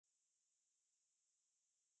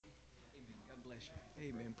bless you.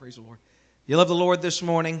 Amen. Praise the Lord. You love the Lord this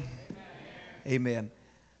morning? Amen.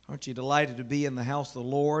 Aren't you delighted to be in the house of the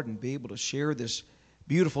Lord and be able to share this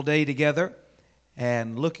beautiful day together?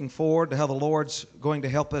 And looking forward to how the Lord's going to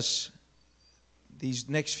help us these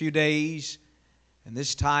next few days. And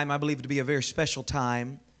this time, I believe, to be a very special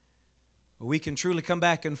time where we can truly come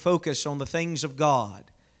back and focus on the things of God.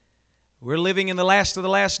 We're living in the last of the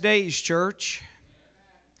last days, church.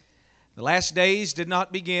 The last days did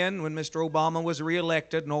not begin when Mr. Obama was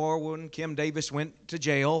reelected, nor when Kim Davis went to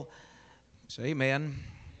jail. Say amen.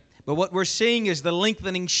 But what we're seeing is the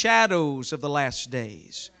lengthening shadows of the last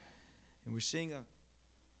days. And we're seeing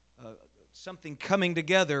something coming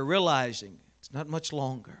together, realizing it's not much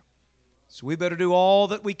longer. So we better do all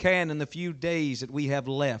that we can in the few days that we have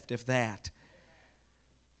left, if that.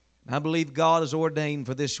 And I believe God has ordained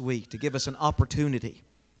for this week to give us an opportunity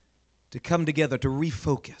to come together, to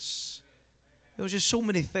refocus. There's just so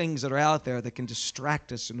many things that are out there that can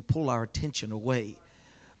distract us and pull our attention away.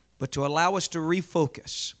 But to allow us to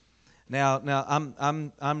refocus. Now,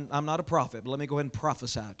 I'm not a prophet, but let me go ahead and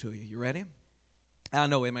prophesy to you. You ready? I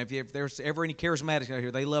know, if there's ever any charismatics out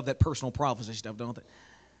here, they love that personal prophecy stuff, don't they?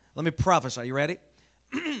 Let me prophesy. You ready?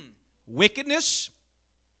 Wickedness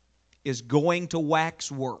is going to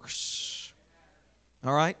wax worse.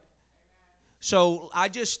 All right? So I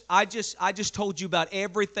just told you about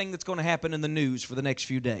everything that's going to happen in the news for the next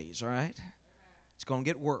few days, all right? It's going to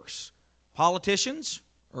get worse. Politicians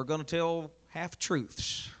are going to tell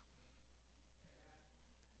half-truths.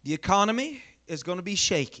 The economy is going to be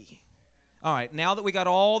shaky. All right, now that we got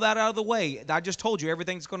all that out of the way, I just told you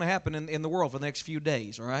everything that's going to happen in the world for the next few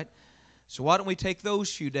days, all right? So why don't we take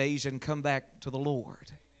those few days and come back to the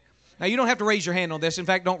Lord? Now, you don't have to raise your hand on this. In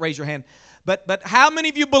fact, don't raise your hand. But how many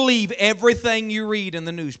of you believe everything you read in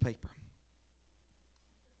the newspaper?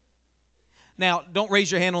 Now, don't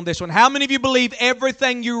raise your hand on this one. How many of you believe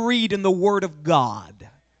everything you read in the Word of God?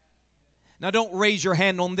 Now, don't raise your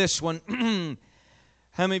hand on this one.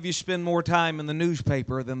 How many of you spend more time in the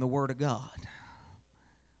newspaper than the Word of God?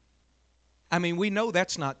 I mean, we know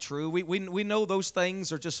that's not true. We know those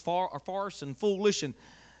things are just farce and foolish.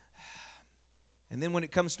 And then when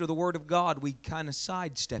it comes to the Word of God, we kind of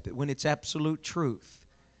sidestep it when it's absolute truth.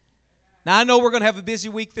 Now, I know we're going to have a busy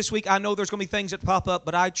week this week. I know there's going to be things that pop up,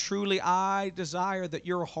 but I desire that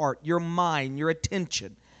your heart, your mind, your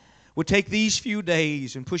attention would take these few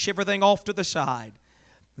days and push everything off to the side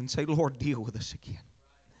and say, Lord, deal with us again.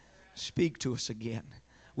 Speak to us again.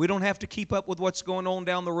 We don't have to keep up with what's going on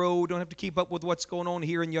down the road. We don't have to keep up with what's going on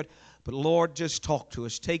here and yet. But Lord, just talk to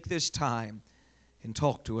us. Take this time and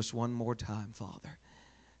talk to us one more time, Father.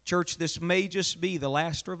 Church, this may just be the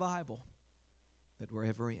last revival that we're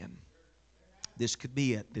ever in. This could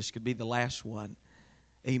be it. This could be the last one.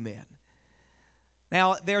 Amen.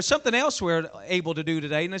 Now, there's something else we're able to do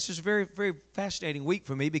today, and this is a very, very fascinating week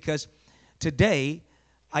for me because today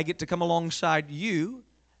I get to come alongside you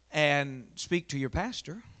and speak to your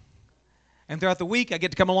pastor. And throughout the week, I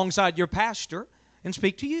get to come alongside your pastor and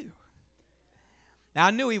speak to you. Now,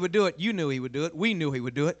 I knew he would do it. You knew he would do it. We knew he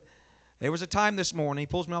would do it. There was a time this morning, he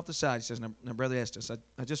pulls me off the side. He says, now Brother Estis,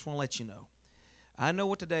 I just want to let you know. I know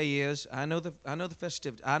what today is. I know the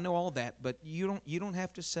festivity. I know all that. But you don't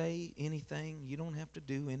have to say anything. You don't have to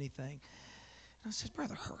do anything. And I said,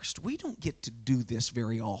 Brother Hurst, we don't get to do this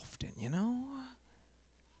very often, you know.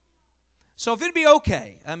 So if it'd be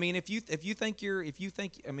okay, I mean, if you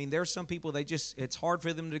think, I mean, there's some people it's hard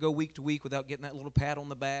for them to go week to week without getting that little pat on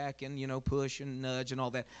the back and push and nudge and all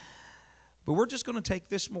that. But we're just going to take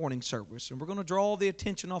this morning service and we're going to draw the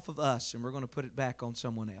attention off of us and we're going to put it back on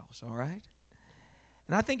someone else. All right?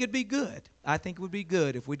 And I think it'd be good. I think it would be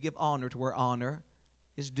good if we'd give honor to where honor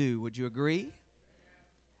is due. Would you agree?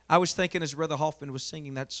 I was thinking as Brother Hoffman was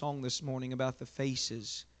singing that song this morning about the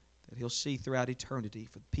faces that he'll see throughout eternity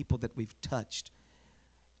for the people that we've touched.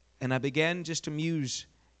 And I began just to muse,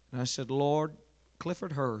 and I said, Lord,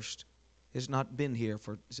 Clifford Hurst has not been here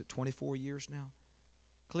for, is it 24 years now?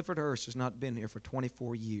 Clifford Hurst has not been here for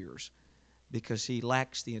 24 years because he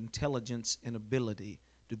lacks the intelligence and ability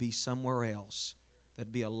to be somewhere else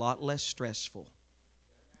that'd be a lot less stressful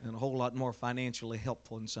and a whole lot more financially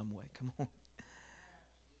helpful in some way. Come on.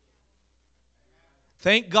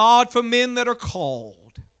 Thank God for men that are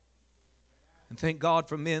called. And thank God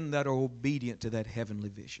for men that are obedient to that heavenly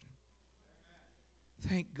vision.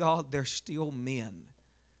 Thank God there's still men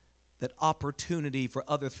that opportunity for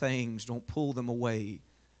other things don't pull them away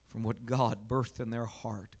from what God birthed in their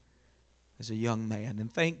heart as a young man. And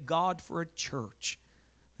thank God for a church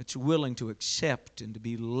that's willing to accept and to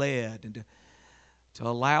be led and to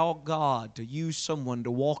allow God to use someone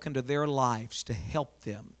to walk into their lives to help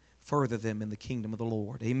them further them in the kingdom of the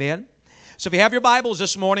Lord. Amen. So if you have your Bibles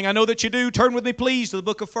this morning, I know that you do, turn with me please to the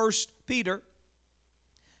book of 1 Peter,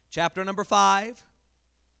 chapter number 5,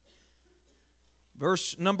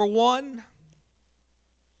 verse number 1.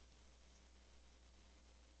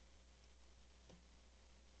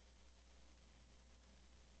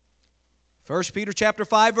 First Peter chapter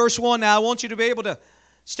 5, verse 1. Now, I want you to be able to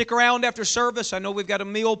stick around after service. I know we've got a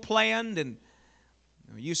meal planned, and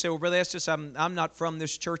you say, well, Brother Estis, I'm not from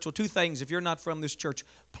this church. Well, two things. If you're not from this church,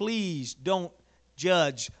 please don't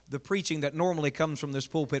judge the preaching that normally comes from this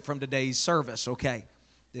pulpit from today's service, okay?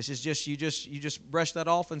 This is just, you just brush that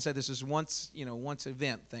off and say this is once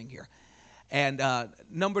event thing here. And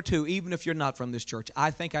number two, even if you're not from this church,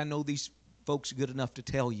 I think I know these folks good enough to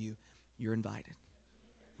tell you you're invited.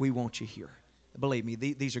 We want you here. Believe me,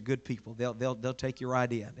 these are good people. They'll take your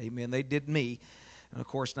idea. Amen. They did me. And of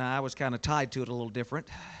course, now I was kind of tied to it a little different.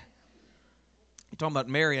 You're talking about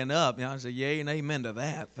marrying up. I say, yay and amen to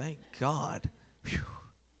that. Thank God. Whew.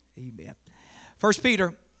 Amen. 1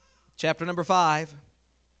 Peter, chapter number 5,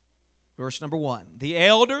 verse number 1. The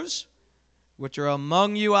elders which are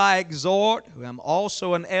among you I exhort, who am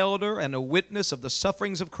also an elder and a witness of the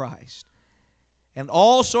sufferings of Christ, and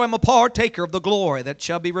also am a partaker of the glory that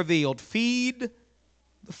shall be revealed. Feed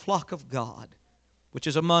the flock of God, which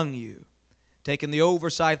is among you, taking the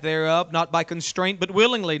oversight thereof, not by constraint, but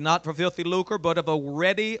willingly, not for filthy lucre, but of a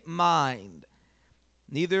ready mind,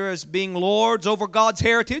 neither as being lords over God's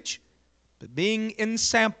heritage, but being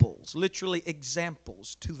ensamples, literally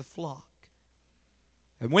examples, to the flock.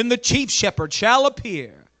 And when the chief shepherd shall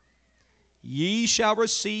appear, ye shall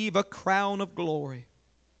receive a crown of glory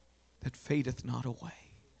that fadeth not away.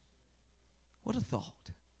 What a thought.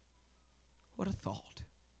 What a thought.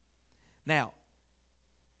 Now,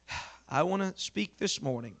 I want to speak this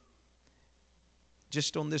morning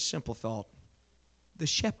just on this simple thought. The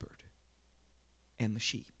shepherd and the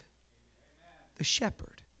sheep. The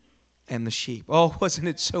shepherd and the sheep. Oh, wasn't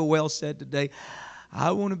it so well said today?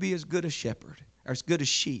 I want to be as good a shepherd, or as good a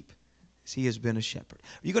sheep, as he has been a shepherd.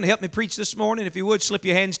 Are you going to help me preach this morning? If you would, slip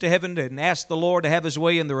your hands to heaven and ask the Lord to have His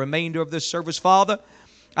way in the remainder of this service. Father,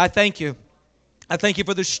 I thank you. I thank you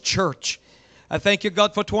for this church. I thank you,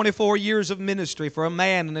 God, for 24 years of ministry, for a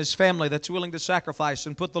man and his family that's willing to sacrifice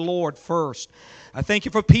and put the Lord first. I thank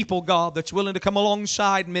you for people, God, that's willing to come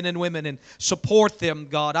alongside men and women and support them,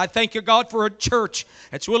 God. I thank you, God, for a church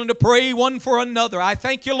that's willing to pray one for another. I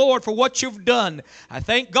thank you, Lord, for what you've done. I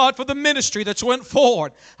thank God for the ministry that's went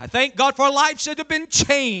forward. I thank God for lives that have been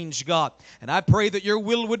changed, God. And I pray that your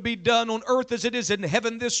will would be done on earth as it is in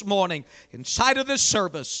heaven this morning, inside of this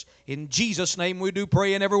service. In Jesus' name we do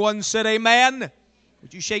pray, and everyone said amen.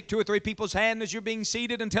 Would you shake 2 or 3 people's hand as you're being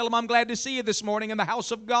seated and tell them I'm glad to see you this morning in the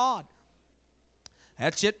house of God.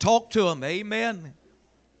 That's it. Talk to them. Amen.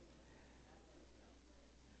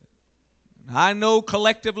 I know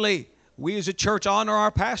collectively we as a church honor our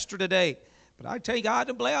pastor today. But I tell you, I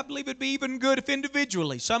believe it'd be even good if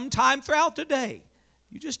individually, sometime throughout the day,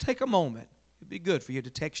 you just take a moment. It'd be good for you to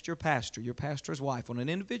text your pastor's wife on an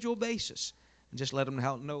individual basis, and just let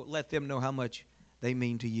them know how much they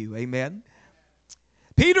mean to you. Amen.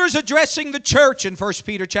 Peter's addressing the church in 1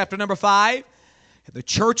 Peter chapter number 5. The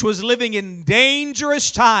church was living in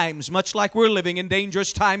dangerous times, much like we're living in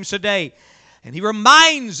dangerous times today. And he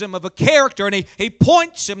reminds them of a character, and he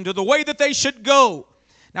points them to the way that they should go.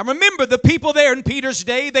 Now remember, the people there in Peter's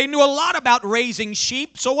day, they knew a lot about raising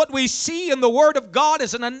sheep. So what we see in the Word of God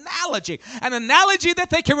is an analogy that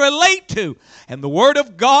they can relate to. And the Word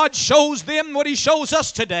of God shows them what He shows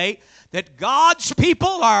us today, that God's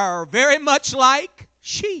people are very much like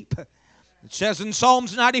sheep. It says in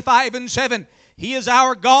Psalms 95 and 7, He is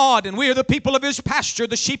our God, and we are the people of His pasture,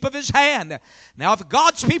 the sheep of His hand. Now, if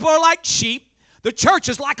God's people are like sheep, the church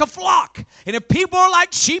is like a flock. And if people are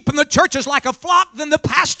like sheep and the church is like a flock, then the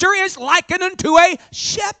pastor is likened unto a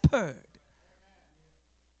shepherd.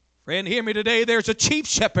 Friend, hear me today. There's a chief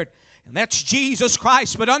shepherd, and that's Jesus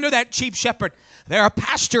Christ. But under that chief shepherd, there are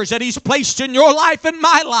pastors that He's placed in your life and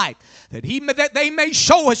my life, that they may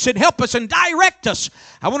show us and help us and direct us.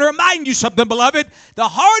 I want to remind you something, beloved. The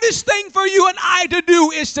hardest thing for you and I to do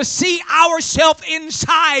is to see ourselves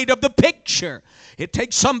inside of the picture. It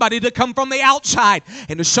takes somebody to come from the outside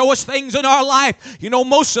and to show us things in our life. You know,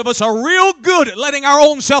 most of us are real good at letting our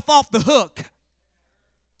own self off the hook.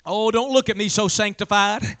 Oh, don't look at me so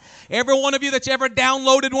sanctified. Every one of you that's ever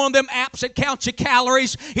downloaded one of them apps that counts your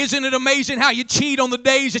calories, isn't it amazing how you cheat on the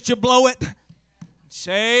days that you blow it?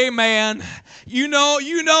 Say amen. You know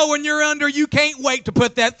when you're under, you can't wait to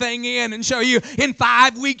put that thing in and show you in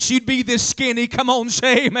 5 weeks you'd be this skinny. Come on,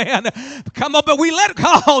 say amen. Come on, but we let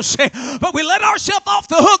ourselves off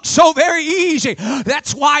the hook so very easy.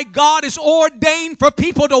 That's why God is ordained for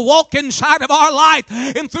people to walk inside of our life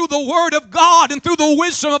and through the Word of God and through the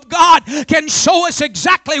wisdom of God can show us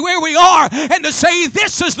exactly where we are and to say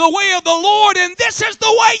this is the way of the Lord and this is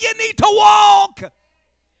the way you need to walk.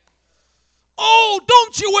 Oh,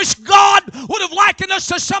 don't you wish God would have likened us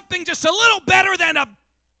to something just a little better than a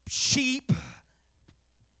sheep?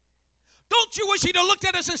 Don't you wish He'd have looked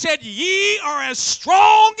at us and said, ye are as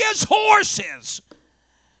strong as horses.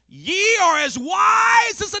 Ye are as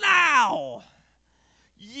wise as an owl.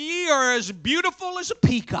 Ye are as beautiful as a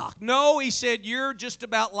peacock. No, He said, you're just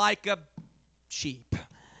about like a sheep.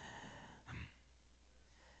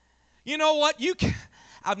 You know what?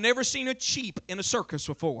 I've never seen a sheep in a circus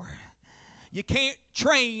before. You can't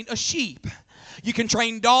train a sheep. You can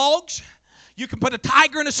train dogs. You can put a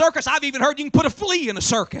tiger in a circus. I've even heard you can put a flea in a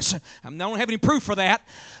circus. I don't have any proof for that.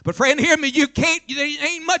 But friend, hear me. There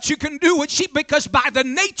ain't much you can do with sheep because by the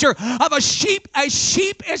nature of a sheep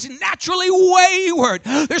is naturally wayward.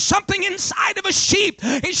 There's something inside of a sheep.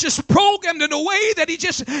 He's just programmed in a way that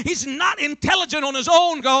he's not intelligent on his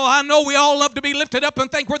own. I know we all love to be lifted up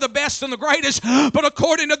and think we're the best and the greatest. But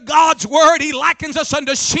according to God's Word, He likens us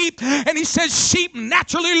unto sheep. And He says sheep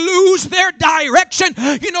naturally lose their direction.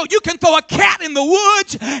 You know, you can throw a cat in the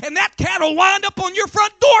woods and that cat will wind up on your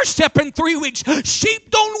front doorstep in 3 weeks. Sheep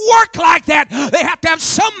don't work like that. They have to have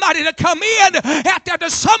somebody to come in, have to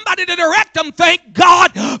have somebody to direct them. Thank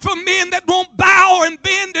God for men that won't bow and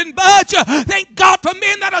bend and budge. Thank God for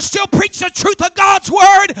men that will still preach the truth of God's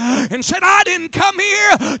Word and said, I didn't come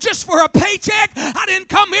here just for a paycheck. I didn't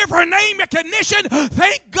come here for name recognition.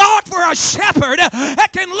 Thank God for a shepherd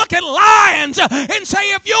that can look at lions and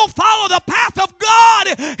say, if you'll follow the path of God,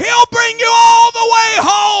 He'll bring you all the way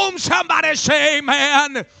home. Somebody say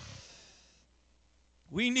amen.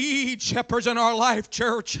 We need shepherds in our life,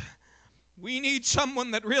 church. We need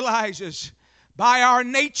someone that realizes by our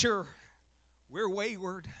nature we're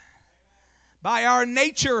wayward. By our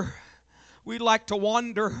nature we like to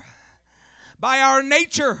wander. By our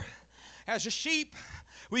nature as a sheep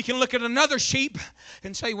we can look at another sheep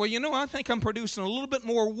and say, well, you know, I think I'm producing a little bit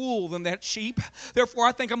more wool than that sheep. Therefore,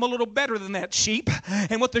 I think I'm a little better than that sheep.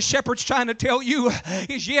 And what the shepherd's trying to tell you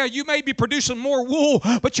is, yeah, you may be producing more wool,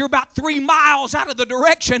 but you're about 3 miles out of the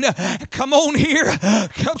direction. Come on here.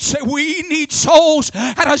 Come say, we need souls.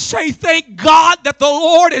 And I say, thank God that the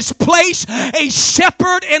Lord has placed a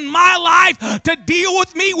shepherd in my life to deal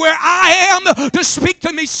with me where I am, to speak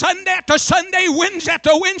to me Sunday after Sunday, Wednesday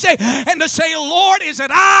after Wednesday, and to say, Lord, is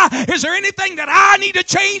there anything that I need to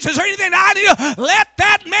change? Is there anything that I need to let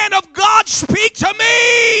that man of God speak to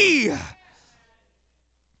me?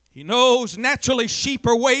 He knows naturally sheep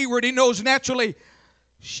are wayward. He knows naturally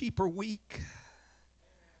sheep are weak.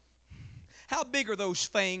 How big are those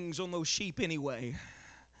fangs on those sheep anyway?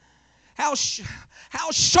 How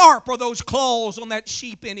sharp are those claws on that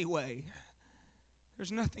sheep anyway?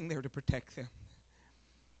 There's nothing there to protect them.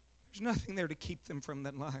 There's nothing there to keep them from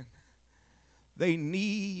that line. They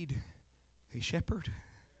need a shepherd.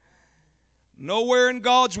 Nowhere in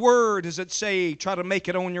God's Word does it say try to make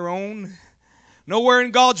it on your own. Nowhere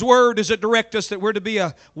in God's Word does it direct us that we're to be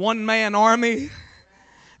a one-man army.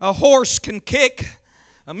 A horse can kick.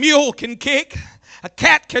 A mule can kick. A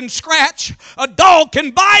cat can scratch. A dog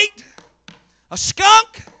can bite. A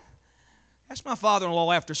skunk. Ask my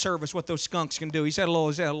father-in-law after service what those skunks can do. He's had a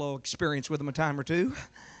little experience with them a time or two.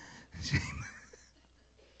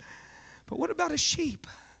 But what about a sheep?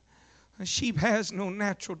 A sheep has no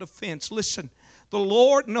natural defense. Listen, the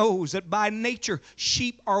Lord knows that by nature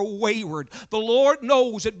sheep are wayward. The Lord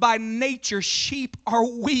knows that by nature sheep are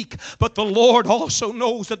weak. But the Lord also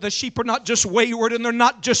knows that the sheep are not just wayward and they're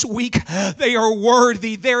not just weak. They are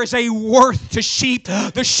worthy. There is a worth to sheep.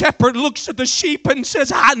 The shepherd looks at the sheep and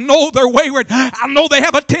says, I know they're wayward. I know they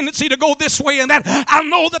have a tendency to go this way and that. I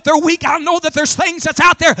know that they're weak. I know that there's things that's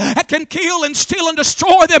out there that can kill and steal and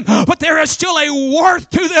destroy them. But there is still a worth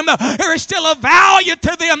to them. There is still a value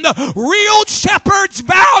to them. The real shepherds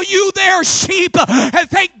value their sheep, and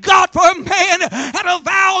thank God for a man that'll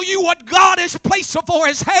value what God has placed before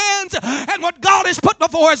his hands and what God has put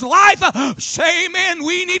before his life. Say amen.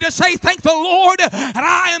 We need to say thank the Lord, and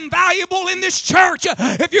I am valuable in this church.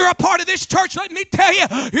 If you're a part of this church, let me tell you,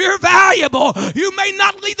 you're valuable. You may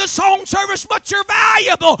not lead the song service, but you're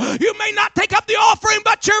valuable. You may not take up the offering,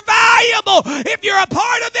 but you're valuable. If you're a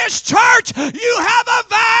part of this church, you have a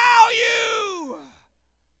value.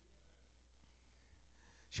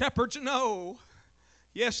 Shepherds know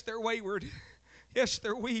Yes, they're wayward. Yes,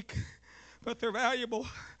 they're weak, but they're valuable.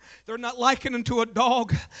 They're not likened unto a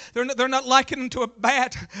dog. They're not likened unto a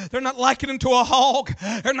bat. They're not likened unto a hog.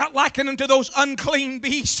 They're not likened unto those unclean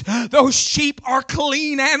beasts. Those sheep are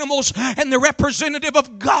clean animals and the representative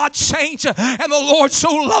of God's saints. And the Lord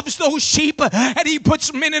so loves those sheep, and He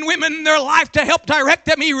puts men and women in their life to help direct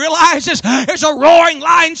them. He realizes there's a roaring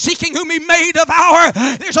lion seeking whom He may devour.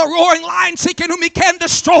 There's a roaring lion seeking whom He can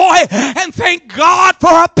destroy. And thank God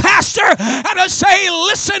for a pastor and to say,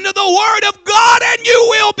 listen to the Word of God and you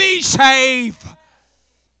will be saved.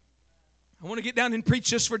 I want to get down and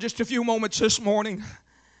preach this for just a few moments this morning.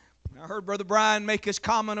 I heard Brother Brian make his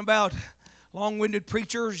comment about long-winded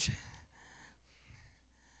preachers.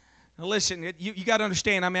 Now listen, you got to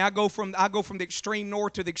understand. I mean, I go from the extreme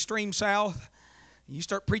north to the extreme south. You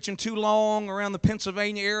start preaching too long around the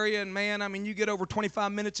Pennsylvania area, and man, I mean, you get over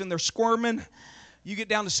 25 minutes and they're squirming. You get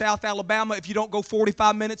down to South Alabama, if you don't go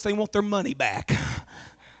 45 minutes, they want their money back.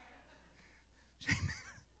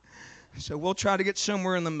 So we'll try to get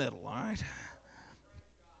somewhere in the middle, all right?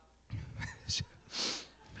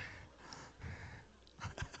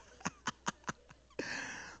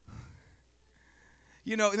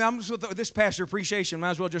 You know, and I'm just with this pastor appreciation,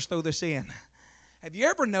 might as well just throw this in. Have you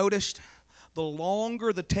ever noticed the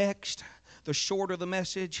longer the text, the shorter the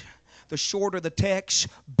message, the shorter the text,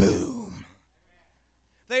 boom.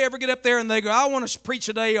 They ever get up there and they go, I want to preach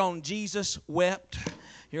today on Jesus wept.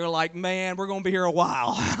 You're like, man, we're going to be here a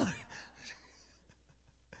while.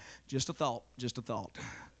 Just a thought, just a thought.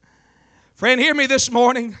 Friend, hear me this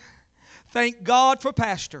morning. Thank God for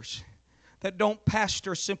pastors that don't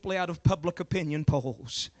pastor simply out of public opinion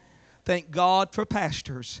polls. Thank God for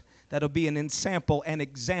pastors that'll be an example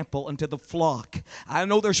unto the flock. I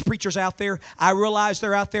know there's preachers out there. I realize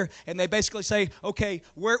they're out there, and they basically say, okay,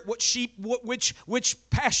 which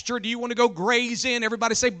pasture do you want to go graze in?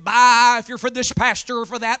 Everybody say, bye, if you're for this pasture or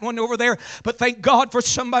for that one over there. But thank God for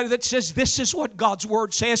somebody that says, this is what God's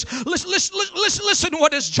Word says. Listen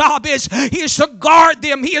what his job is. He is to guard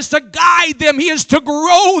them. He is to guide them. He is to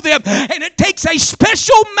grow them. And it takes a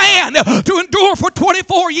special man to endure for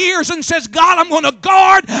 24 years and says, God, I'm going to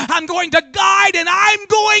guard, I'm going to guide, and I'm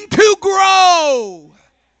going to grow.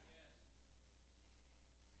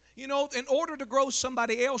 You know, in order to grow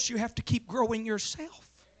somebody else, you have to keep growing yourself.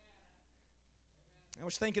 I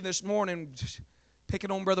was thinking this morning, just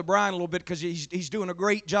picking on Brother Brian a little bit because he's doing a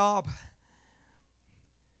great job.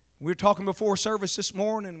 We were talking before service this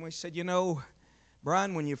morning, and we said, you know,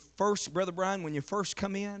 Brother Brian, when you first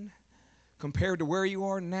come in, compared to where you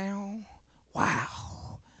are now,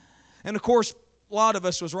 wow. And of course, a lot of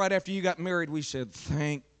us was right after you got married, we said,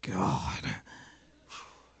 thank God.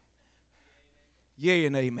 Yea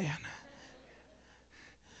and amen.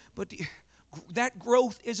 But that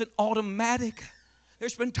growth isn't automatic.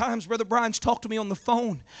 There's been times Brother Brian's talked to me on the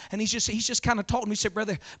phone, and he's just kind of talking to me. He said,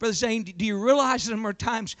 Brother Zane, do you realize that there are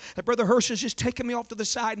times that Brother Hirsch has just taken me off to the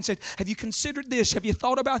side and said, have you considered this? Have you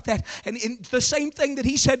thought about that? And in the same thing that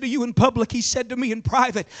he said to you in public, he said to me in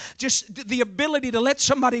private. Just the ability to let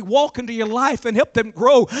somebody walk into your life and help them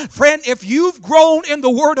grow. Friend, if you've grown in the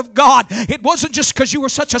Word of God, it wasn't just because you were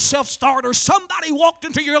such a self-starter. Somebody walked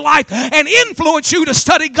into your life and influenced you to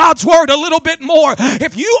study God's Word a little bit more.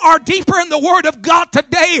 If you are deeper in the Word of God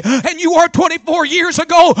today and you were 24 years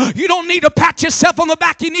ago, you don't need to pat yourself on the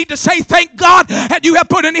back. You need to say, thank God that you have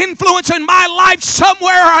put an influence in my life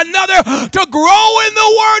somewhere or another to grow in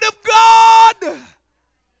the Word of God.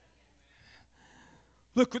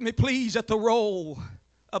 Look with me, please, at the role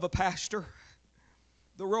of a pastor.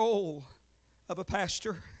 The role of a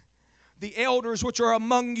pastor. The elders which are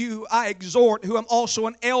among you I exhort, who am also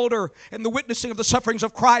an elder in the witnessing of the sufferings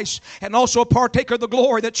of Christ, and also a partaker of the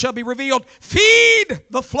glory that shall be revealed. Feed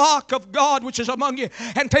the flock of God which is among you,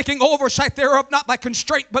 and taking oversight thereof, not by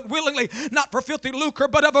constraint, but willingly, not for filthy lucre,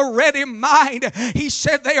 but of a ready mind. He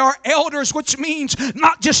said they are elders, which means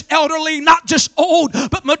not just elderly, not just old,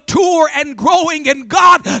 but mature and growing in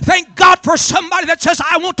God. Thank God for somebody that says,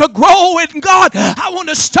 I want to grow in God. I want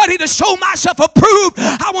to study to show myself approved.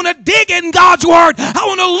 I want to dig in God's Word. I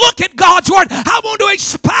want to look at God's Word. I want to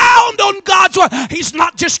expound on God's Word. He's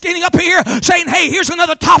not just getting up here saying, hey, here's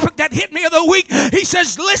another topic that hit me of the week. He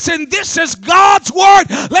says, listen, this is God's Word.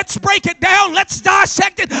 Let's break it down. Let's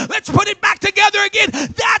dissect it. Let's put it back together again.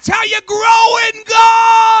 That's how you grow in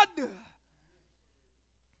God.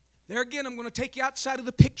 There again, I'm going to take you outside of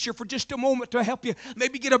the picture for just a moment to help you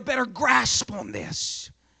maybe get a better grasp on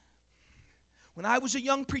this. When I was a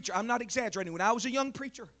young preacher, I'm not exaggerating, when I was a young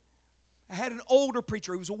preacher, I had an older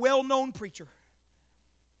preacher. He was a well-known preacher.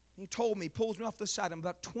 He told me, he pulls me off the side. I'm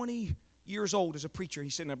about 20 years old as a preacher. He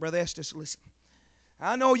said, now, Brother Estis, listen.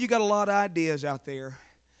 I know you got a lot of ideas out there,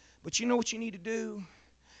 but you know what you need to do?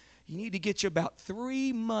 You need to get you about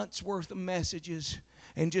 3 months worth of messages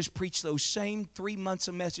and just preach those same 3 months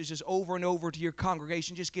of messages over and over to your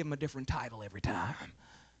congregation. Just give them a different title every time.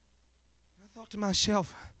 I thought to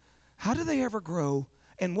myself, how do they ever grow,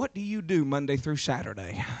 and what do you do Monday through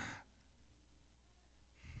Saturday?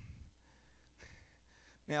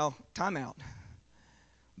 Now, time out.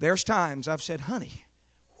 There's times I've said, honey,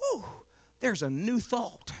 whoo, there's a new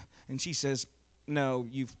thought. And she says, no,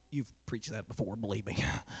 you've preached that before, believe me.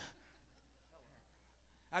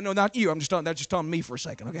 I know not you. That's just on me for a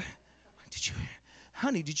second, okay?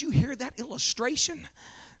 Honey, did you hear that illustration?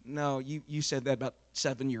 No, you said that about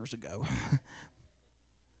 7 years ago.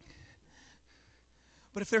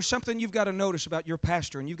 But if there's something you've got to notice about your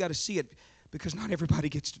pastor, and you've got to see it, because not everybody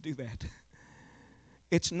gets to do that.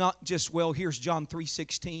 It's not just, well, here's John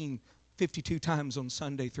 3:16, 52 times on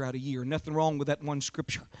Sunday throughout a year. Nothing wrong with that one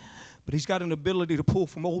scripture. But he's got an ability to pull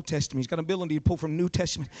from Old Testament. He's got an ability to pull from New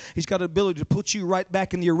Testament. He's got an ability to put you right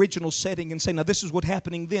back in the original setting and say, now this is what's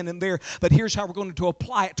happening then and there, but here's how we're going to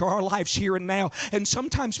apply it to our lives here and now. And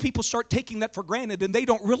sometimes people start taking that for granted, and they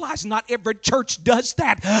don't realize not every church does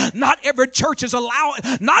that. Not every church is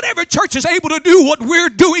not every church is able to do what we're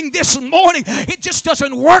doing this morning. It just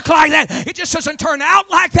doesn't work like that. It just doesn't turn out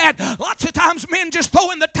like that. Lots of times men just throw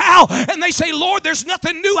in the towel and they say, Lord, there's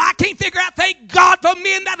nothing new I can't figure out. Thank God for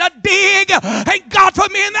men that are dig. Thank God for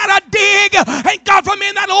men that are dig. Thank God for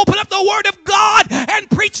men that open up the Word of God and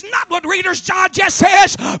preach not what Reader's Digest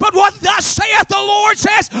says, but what thus saith the Lord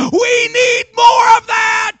says. We need more of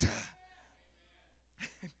that.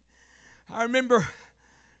 I remember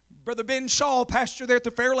Brother Ben Shaw, pastor there at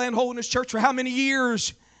the Fairland Holiness Church for how many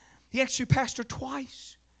years? He actually pastored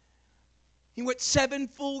twice. He went 7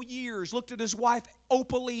 full years, looked at his wife,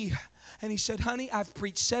 Opalie, and he said, honey, I've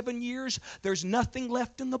preached 7 years. There's nothing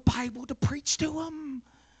left in the Bible to preach to them.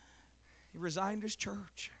 He resigned his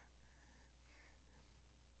church.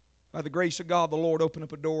 By the grace of God, the Lord opened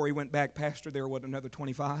up a door. He went back, pastored there, another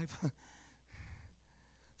 25.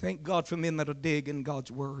 Thank God for men that'll dig in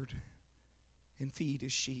God's Word and feed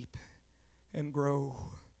His sheep and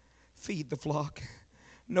grow. Feed the flock.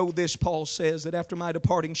 Know this, Paul says, that after my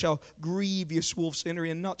departing shall grievous wolves enter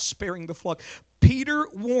in, not sparing the flock. Peter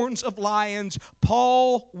warns of lions.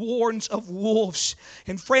 Paul warns of wolves.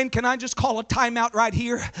 And friend, can I just call a timeout right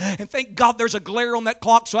here? And thank God there's a glare on that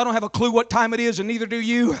clock, so I don't have a clue what time it is, and neither do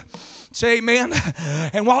you. Say amen.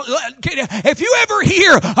 And if you ever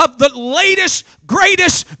hear of the latest,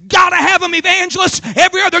 greatest, gotta have them evangelists,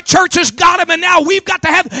 every other church has got them, and now we've got to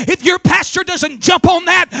have, if your pastor doesn't jump on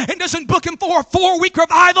that and doesn't book him for a 4-week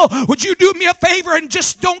revival, would you do me a favor and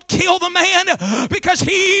just don't kill the man? Because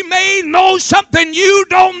he may know something you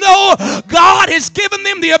don't know. God has given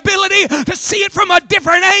them the ability to see it from a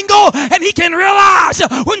different angle, and he can realize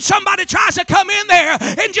when somebody tries to come in there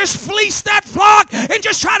and just fleece that flock and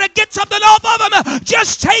just try to get something off of them,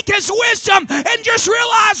 just take his wisdom and just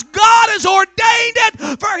realize God has ordained it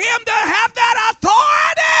for him to have that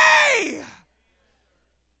authority.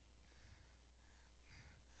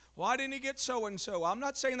 Why didn't he get so-and-so? I'm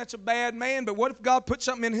not saying that's a bad man, but what if God put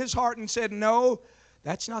something in his heart and said, no,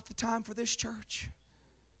 that's not the time for this church?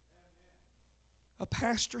 A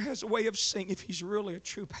pastor has a way of seeing, if he's really a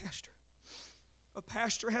true pastor, a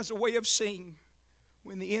pastor has a way of seeing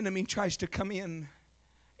when the enemy tries to come in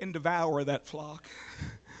and devour that flock.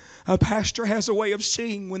 A pastor has a way of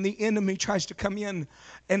seeing when the enemy tries to come in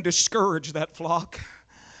and discourage that flock.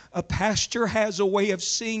 A pastor has a way of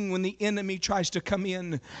seeing when the enemy tries to come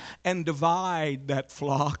in and divide that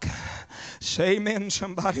flock. Say amen,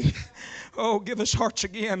 somebody. Oh, give us hearts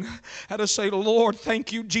again. How to say, Lord,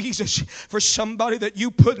 thank you, Jesus, for somebody that you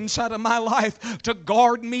put inside of my life to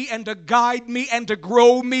guard me and to guide me and to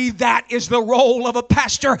grow me. That is the role of a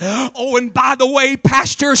pastor. Oh, and by the way,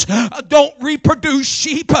 pastors don't reproduce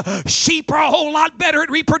sheep. Sheep are a whole lot better at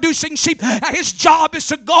reproducing sheep. His job is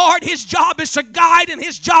to guard, his job is to guide, and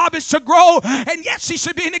his job is to grow. And yes, he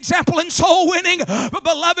should be an example in soul winning. But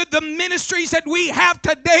beloved, the ministries that we have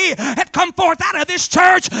today that come forth out of this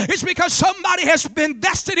church is because somebody has been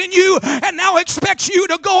invested in you and now expects you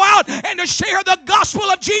to go out and to share the gospel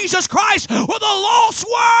of Jesus Christ with a lost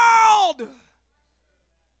world.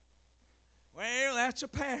 Well, that's a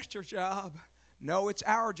pastor's job. No, it's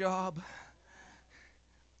our job.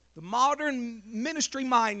 The modern ministry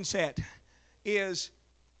mindset is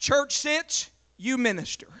church sits, you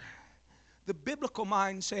minister. The biblical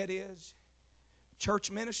mindset is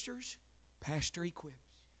church ministers, pastor equips.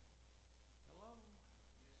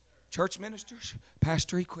 Church ministers,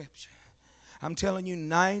 pastor equips. I'm telling you,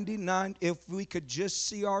 99, if we could just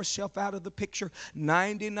see ourselves out of the picture,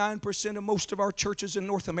 99% of most of our churches in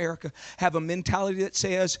North America have a mentality that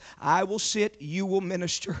says, I will sit, you will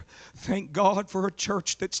minister. Thank God for a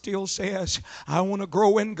church that still says, I want to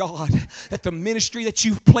grow in God, that the ministry that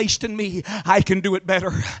you've placed in me, I can do it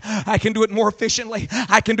better. I can do it more efficiently.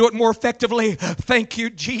 I can do it more effectively. Thank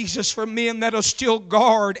you, Jesus, for men that'll still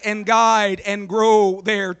guard and guide and grow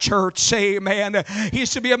their church. Say amen. He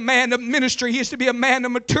is to be a man of ministry. He is to be a man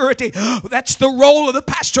of maturity. That's the role of the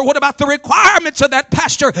pastor. What about the requirements of that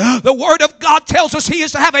pastor? The Word of God tells us he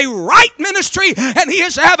is to have a right ministry and he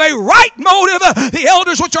is to have a right motive. The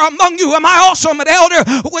elders which are among you, am I also an elder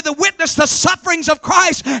with a witness the sufferings of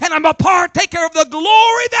Christ, and I'm a partaker of the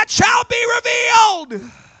glory that shall be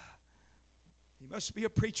revealed. He must be a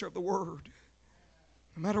preacher of the Word,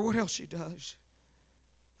 no matter what else he does.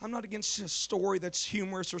 I'm not against a story that's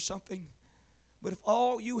humorous or something. But if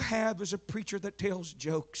all you have is a preacher that tells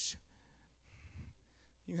jokes,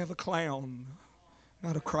 you have a clown,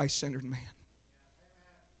 not a Christ-centered man.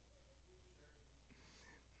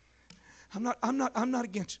 I'm not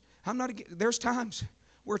against. There's times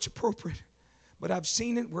where it's appropriate, but I've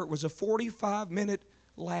seen it where it was a 45-minute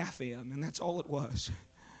laugh-in, and that's all it was.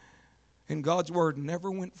 And God's word never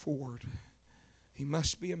went forward. He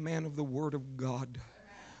must be a man of the Word of God.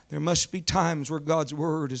 There must be times where God's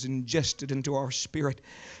Word is ingested into our spirit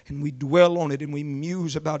and we dwell on it and we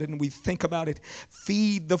muse about it and we think about it.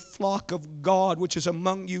 Feed the flock of God which is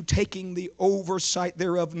among you, taking the oversight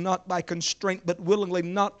thereof, not by constraint, but willingly,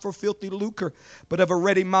 not for filthy lucre, but of a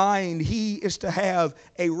ready mind. He is to have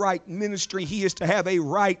a right ministry. He is to have a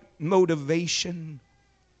right motivation.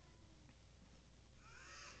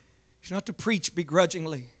 He's not to preach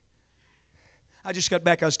begrudgingly. I just got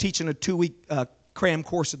back. I was teaching a 2-week cram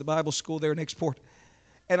course at the Bible school there in Export.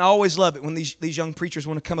 And I always love it when these young preachers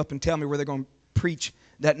want to come up and tell me where they're going to preach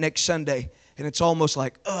that next Sunday. And it's almost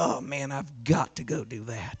like, oh man, I've got to go do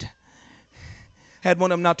that. Had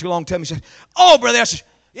one of them not too long tell me, said, oh brother, I said,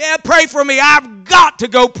 yeah, pray for me. I've got to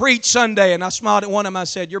go preach Sunday. And I smiled at one of them. I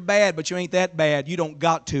said, you're bad, but you ain't that bad. You don't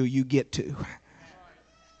got to, you get to.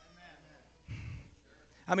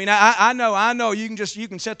 I mean, I know. You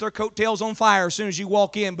can set their coattails on fire as soon as you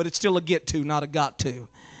walk in, but it's still a get to, not a got to.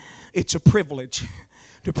 It's a privilege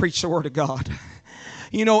to preach the Word of God.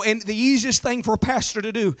 You know, and the easiest thing for a pastor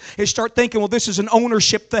to do is start thinking, well, this is an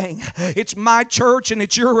ownership thing. It's my church and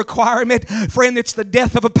it's your requirement. Friend, it's the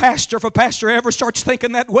death of a pastor if a pastor ever starts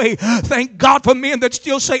thinking that way. Thank God for men that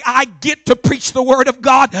still say, I get to preach the Word of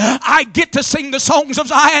God. I get to sing the songs of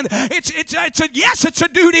Zion. Yes, it's a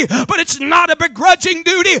duty, but it's not a begrudging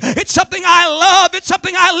duty. It's something I love. It's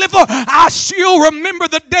something I live for. I still remember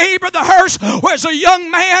the day, Brother Hurst, where as a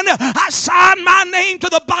young man, I signed my name to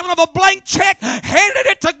the bottom of a blank check, handed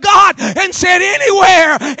it to God and said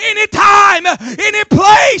anywhere, anytime, any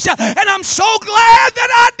place, and I'm so glad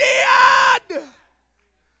that I did.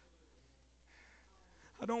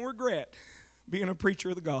 I don't regret being a preacher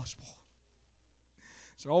of the gospel.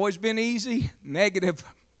 It's always been easy, negative. There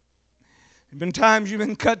have been times you've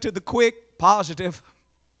been cut to the quick, positive.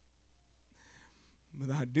 But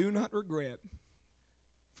I do not regret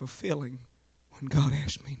fulfilling what God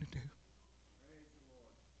asked me to do.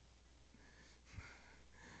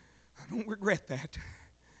 I don't regret that.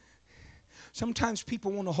 Sometimes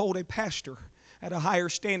people want to hold a pastor at a higher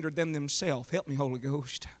standard than themselves. Help me, Holy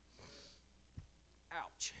Ghost.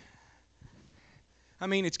 Ouch. I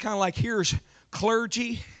mean, it's kind of like here's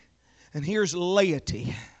clergy and here's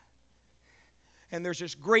laity. And there's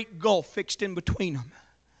this great gulf fixed in between them.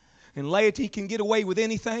 And laity can get away with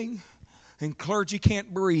anything, and clergy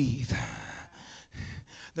can't breathe.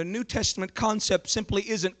 The New Testament concept simply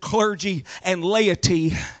isn't clergy and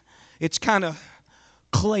laity. It's kind of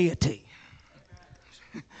clayity.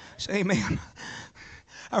 Say amen.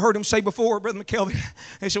 I heard him say before, Brother McKelvey,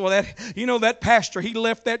 they said, well, that pastor, he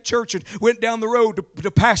left that church and went down the road to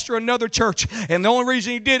pastor another church. And the only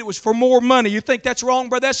reason he did it was for more money. You think that's wrong,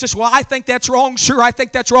 brother? That's just, well, I think that's wrong. Sure, I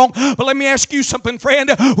think that's wrong. But let me ask you something, friend.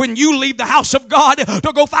 When you leave the house of God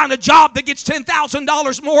to go find a job that gets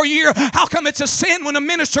 $10,000 more a year, how come it's a sin when a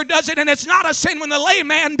minister does it and it's not a sin when the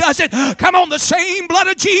layman does it? Come on, the same blood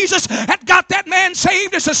of Jesus that got that man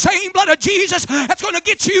saved is the same blood of Jesus that's going to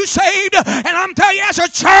get you saved. And I'm telling you, as a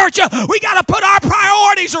church, we got to put our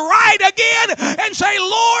priorities right again and say,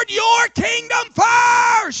 Lord, your kingdom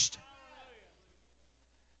first.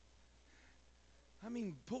 I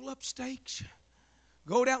mean, pull up stakes.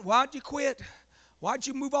 Go down. Why'd you quit? Why'd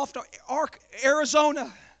you move off to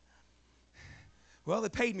Arizona? Well, they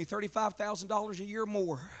paid me $35,000 a year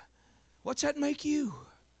more. What's that make you?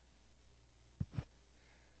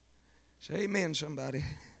 Say amen, somebody.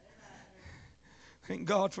 Thank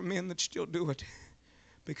God for men that still do it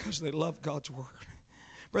because they love God's Word.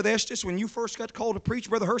 Brother Estis, when you first got called to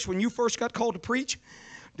preach, Brother Hurst, when you first got called to preach,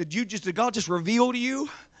 did God just reveal to you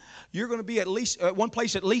you're going to be at one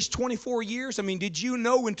place at least 24 years? I mean, did you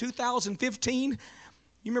know in 2015, you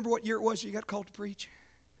remember what year it was you got called to preach?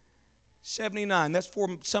 79. That's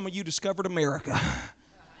before some of you discovered America.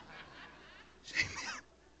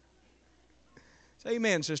 Say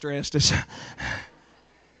amen, Sister Estes.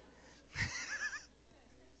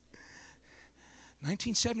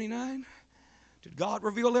 1979? Did God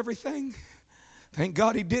reveal everything? Thank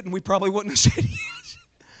God He didn't. We probably wouldn't have said yes.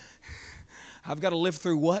 I've got to live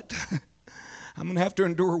through what? I'm going to have to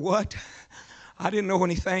endure what? I didn't know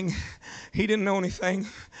anything. He didn't know anything.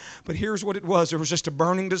 But here's what it was. There was just a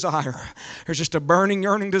burning desire. There's just a burning,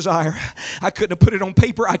 yearning desire. I couldn't have put it on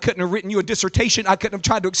paper. I couldn't have written you a dissertation. I couldn't have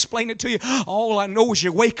tried to explain it to you. All I know is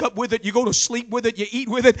you wake up with it, you go to sleep with it, you eat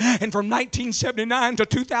with it. And from 1979 to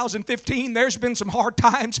 2015, there's been some hard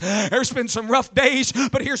times. There's been some rough days.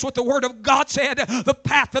 But here's what the Word of God said. The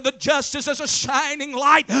path of the just is as a shining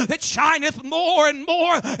light that shineth more and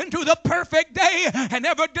more into the perfect day. And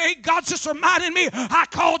every day God's just reminding me, I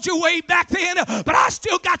called you way back then, but I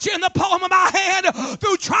still got you in the palm of my hand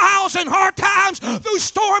through trials and hard times, through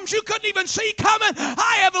storms you couldn't even see coming.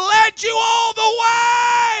 I have led you all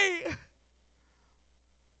the way.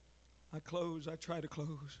 I try to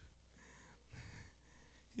close.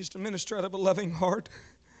 He's to minister out of a loving heart.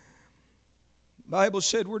 The Bible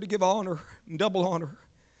said we're to give honor and double honor,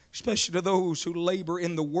 especially to those who labor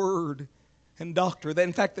in the Word and doctrine.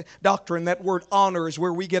 In fact, the doctrine, that word honor, is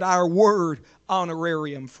where we get our word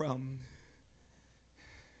honorarium from.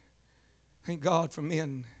 Thank God for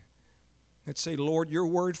men that say, Lord, your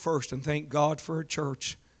word first, and thank God for a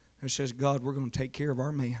church that says, God, we're going to take care of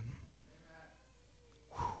our man.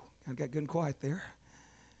 Whew, I got good and quiet there.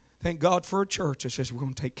 Thank God for a church that says, we're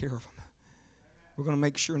going to take care of them. We're going to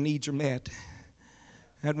make sure needs are met.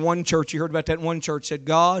 That one church, you heard about that one church, said,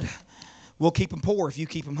 God, we'll keep them poor if you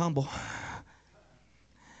keep them humble.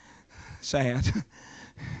 Sad.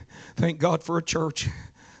 Thank God for a church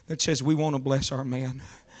that says we want to bless our man.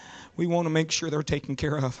 We want to make sure they're taken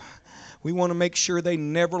care of. We want to make sure they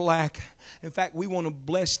never lack. In fact, we want to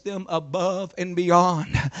bless them above and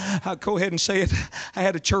beyond. I'll go ahead and say it. I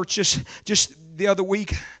had a church just the other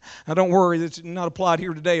week. Now, don't worry, it's not applied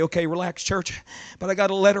here today. Okay, relax, church. But I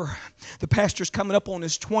got a letter. The pastor's coming up on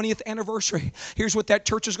his 20th anniversary. Here's what that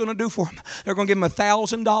church is going to do for him. They're going to give him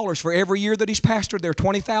 $1,000 for every year that he's pastored there,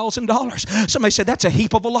 $20,000. Somebody said, that's a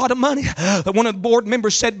heap of a lot of money. One of the board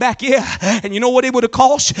members said back, yeah. And you know what it would have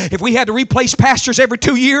cost if we had to replace pastors every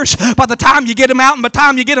 2 years? By the time you get them out and by the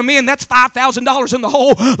time you get them in, that's $5,000 in the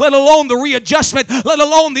hole, let alone the readjustment, let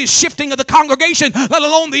alone the shifting of the congregation, let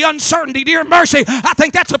alone the uncertainty. Dear mercy, I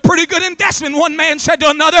think that's a pretty good investment, one man said to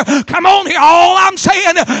another. Come on here. All I'm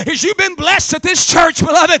saying is you've been blessed at this church,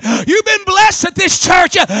 beloved. You've been blessed at this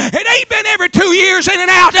church. It ain't been every 2 years in and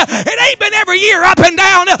out. It ain't been every year up and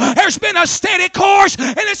down. There's been a steady course,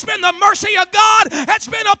 and it's been the mercy of God that's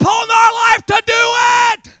been upon our life to do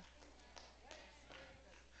it.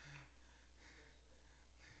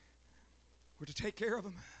 We're to take care of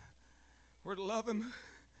him. We're to love him.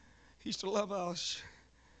 He's to love us.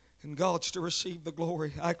 And God's to receive the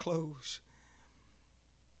glory. I close.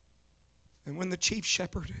 And when the chief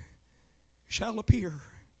shepherd shall appear,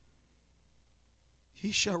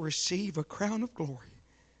 he shall receive a crown of glory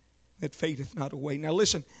that fadeth not away. Now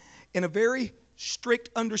listen, in a very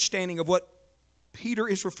strict understanding of what Peter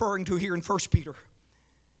is referring to here in 1 Peter,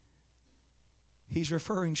 he's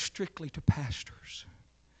referring strictly to pastors.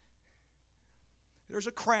 There's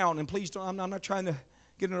a crown, and please don't, I'm not trying to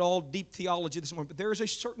get into all deep theology this morning, but there is a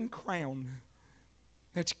certain crown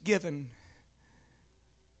that's given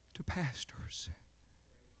to pastors.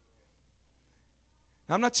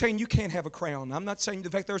 Now, I'm not saying you can't have a crown. I'm not saying,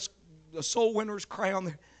 in fact, there's a soul winner's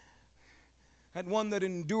crown, and one that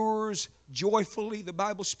endures joyfully. The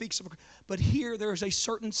Bible speaks of, but here there's a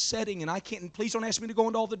certain setting, and I can't, and please don't ask me to go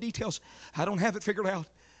into all the details. I don't have it figured out.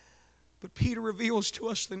 But Peter reveals to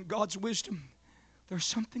us in God's wisdom, there's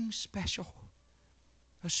something special.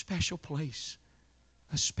 A special place,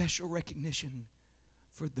 a special recognition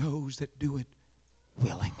for those that do it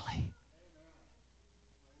willingly.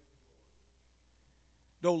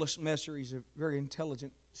 Dolus Messer, he's a very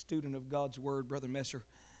intelligent student of God's Word, Brother Messer.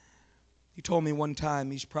 He told me one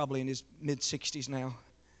time, he's probably in his mid-60s now.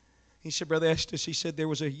 He said, Brother Estes, he said there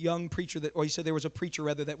was a young preacher there was a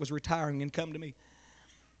preacher that was retiring and come to me.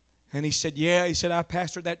 And he said, yeah, he said, I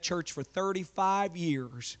pastored that church for 35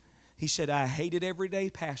 years. He said, I hated every day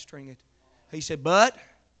pastoring it. He said, but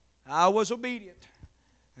I was obedient.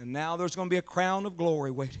 And now there's going to be a crown of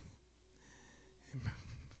glory waiting.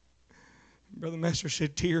 Brother Messer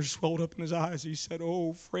said tears swelled up in his eyes. He said,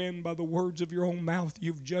 oh, friend, by the words of your own mouth,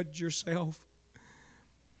 you've judged yourself.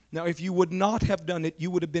 Now, if you would not have done it,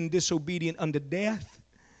 you would have been disobedient unto death.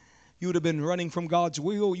 You would have been running from God's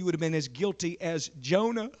will. You would have been as guilty as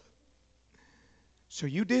Jonah. So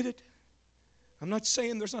you did it. I'm not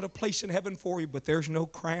saying there's not a place in heaven for you, but there's no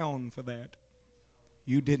crown for that.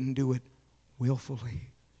 You didn't do it willfully.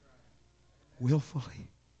 Willfully.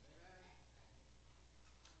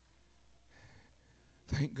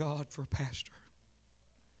 Thank God for a pastor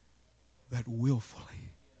that willfully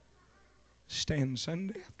stands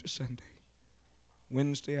Sunday after Sunday,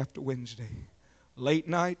 Wednesday after Wednesday, late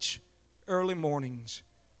nights, early mornings,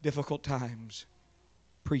 difficult times,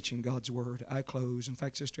 preaching God's word. I close. In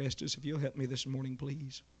fact, Sister Estis, if you'll help me this morning,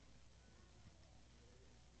 please.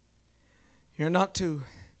 You're not to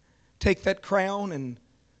take that crown and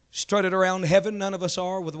strut it around heaven. None of us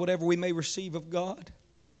are, with whatever we may receive of God.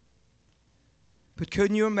 But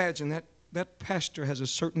couldn't you imagine that pastor has a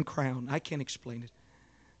certain crown? I can't explain it.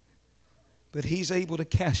 But he's able to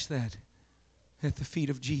cast that at the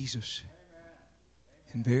feet of Jesus.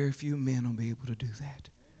 And very few men will be able to do that.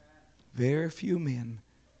 Very few men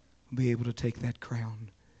will be able to take that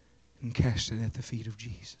crown and cast it at the feet of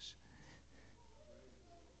Jesus.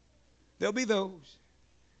 There'll be those.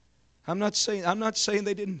 I'm not saying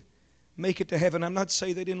they didn't make it to heaven. I'm not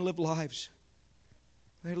saying they didn't live lives.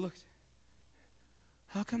 They looked.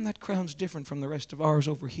 How come that crown's different from the rest of ours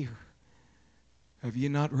over here? Have you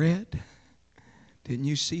not read? Didn't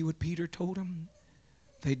you see what Peter told them?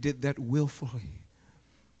 They did that willfully.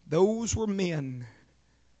 Those were men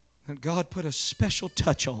that God put a special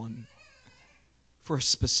touch on for a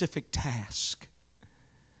specific task.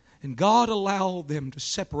 And God allowed them to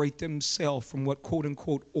separate themselves from what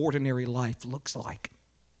quote-unquote ordinary life looks like.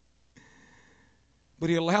 But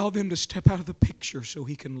He allowed them to step out of the picture so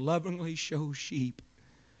He can lovingly show sheep,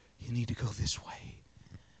 you need to go this way.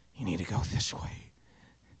 You need to go this way.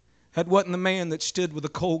 That wasn't the man that stood with a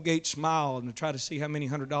Colgate smile and tried to see how many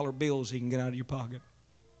 $100 bills he can get out of your pocket.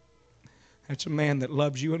 That's a man that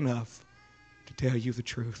loves you enough to tell you the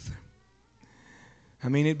truth. I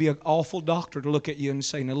mean, it'd be an awful doctor to look at you and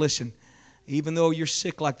say, now listen, even though you're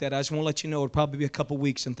sick like that, I just want to let you know it'll probably be a couple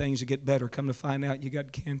weeks and things will get better. Come to find out you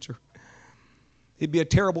got cancer. It'd be a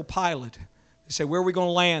terrible pilot. They say, where are we going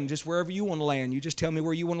to land? Just wherever you want to land. You just tell me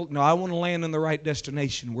where you want to. No, I want to land in the right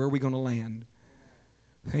destination. Where are we going to land?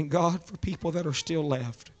 Thank God for people that are still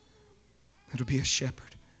left. That'll be a shepherd.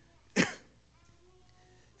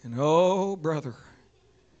 And oh, brother,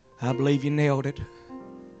 I believe you nailed it.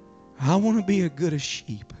 I want to be as good a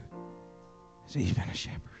sheep as He's been a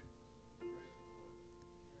shepherd.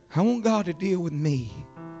 I want God to deal with me.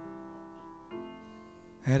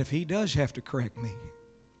 And if He does have to correct me,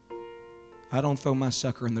 I don't throw my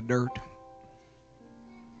sucker in the dirt.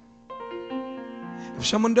 If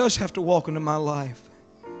someone does have to walk into my life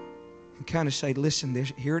and kind of say, listen,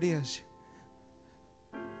 here it is.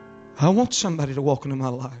 I want somebody to walk into my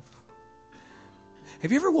life.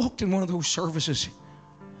 Have you ever walked in one of those services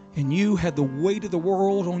and you had the weight of the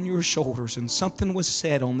world on your shoulders and something was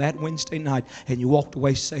said on that Wednesday night and you walked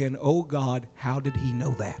away saying, oh God, how did He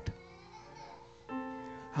know that?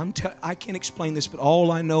 I can't explain this, but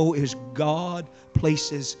all I know is God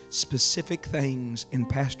places specific things in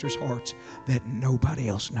pastors' hearts that nobody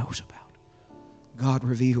else knows about. God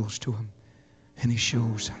reveals to them and He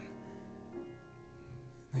shows them.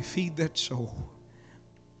 They feed that soul.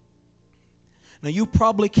 Now, you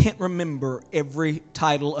probably can't remember every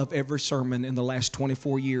title of every sermon in the last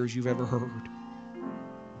 24 years you've ever heard.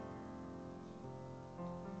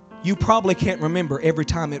 You probably can't remember every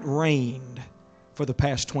time it rained for the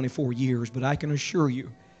past 24 years, but I can assure you,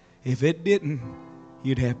 if it didn't,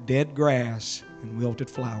 you'd have dead grass and wilted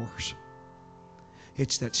flowers.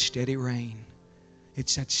 It's that steady rain.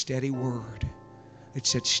 It's that steady word.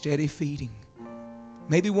 It's that steady feeding.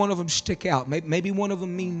 Maybe one of them stick out. Maybe one of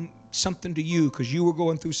them mean something to you because you were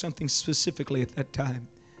going through something specifically at that time.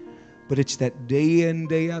 But it's that day in,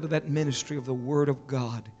 day out of that ministry of the Word of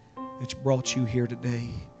God that's brought you here today.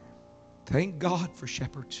 Thank God for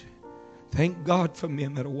shepherds. Thank God for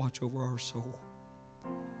men that'll watch over our soul.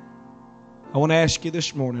 I want to ask you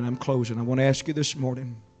this morning, I'm closing. I want to ask you this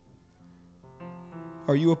morning,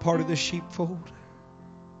 are you a part of this sheepfold?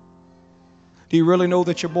 Do you really know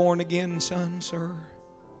that you're born again, son, sir?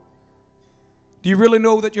 Do you really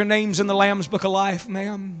know that your name's in the Lamb's Book of Life,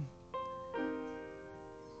 ma'am?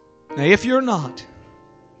 Now, if you're not,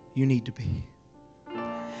 you need to be.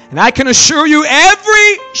 And I can assure you,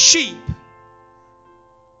 every sheep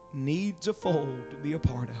needs a fold to be a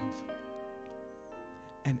part of.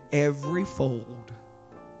 And every fold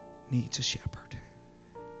needs a shepherd.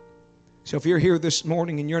 So if you're here this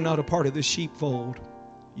morning and you're not a part of this sheepfold,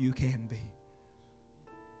 you can be.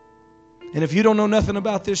 And if you don't know nothing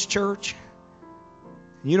about this church,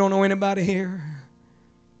 you don't know anybody here,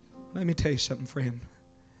 let me tell you something, friend.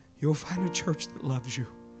 You'll find a church that loves you.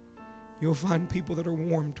 You'll find people that are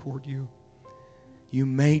warm toward you. You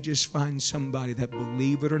may just find somebody that,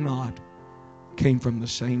 believe it or not, came from the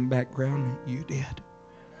same background you did.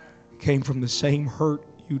 Came from the same hurt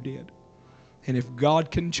you did. And if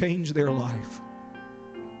God can change their life,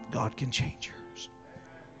 God can change yours.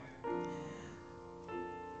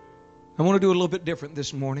 I want to do a little bit different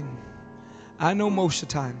this morning. I know most of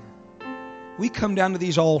the time we come down to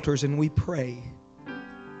these altars and we pray.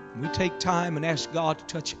 We take time and ask God to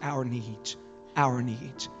touch our needs, our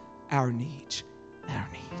needs, our needs, our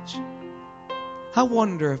needs. I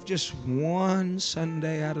wonder if just one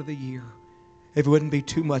Sunday out of the year, if it wouldn't be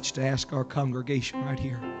too much to ask our congregation right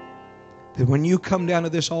here, that when you come down to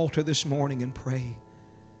this altar this morning and pray,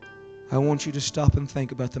 I want you to stop and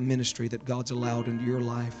think about the ministry that God's allowed into your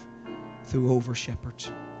life through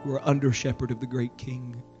over-shepherds who are under-shepherd of the great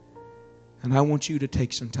King. And I want you to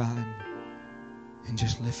take some time and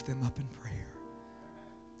just lift them up in prayer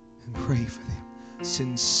and pray for them.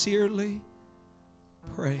 Sincerely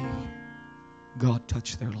pray God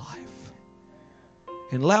touch their life.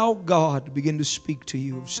 And allow God to begin to speak to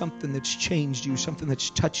you of something that's changed you, something that's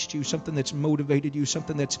touched you, something that's motivated you,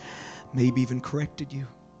 something that's maybe even corrected you.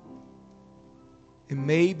 And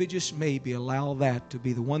maybe, just maybe, allow that to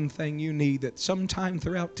be the one thing you need, that sometime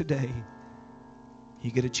throughout today,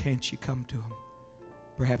 you get a chance, you come to them.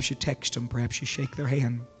 Perhaps you text them, perhaps you shake their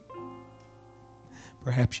hand.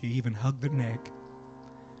 Perhaps you even hug their neck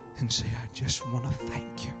and say, I just want to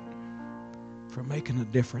thank you for making a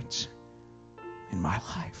difference in my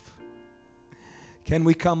life. Can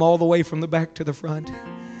we come all the way from the back to the front?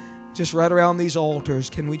 Just right around these altars,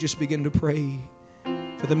 can we just begin to pray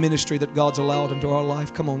for the ministry that God's allowed into our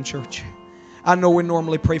life? Come on, church. I know we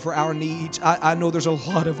normally pray for our needs. I know there's a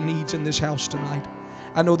lot of needs in this house tonight.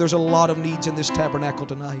 I know there's a lot of needs in this tabernacle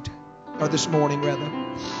tonight, or this morning rather.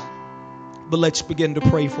 But let's begin to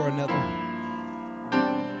pray for another.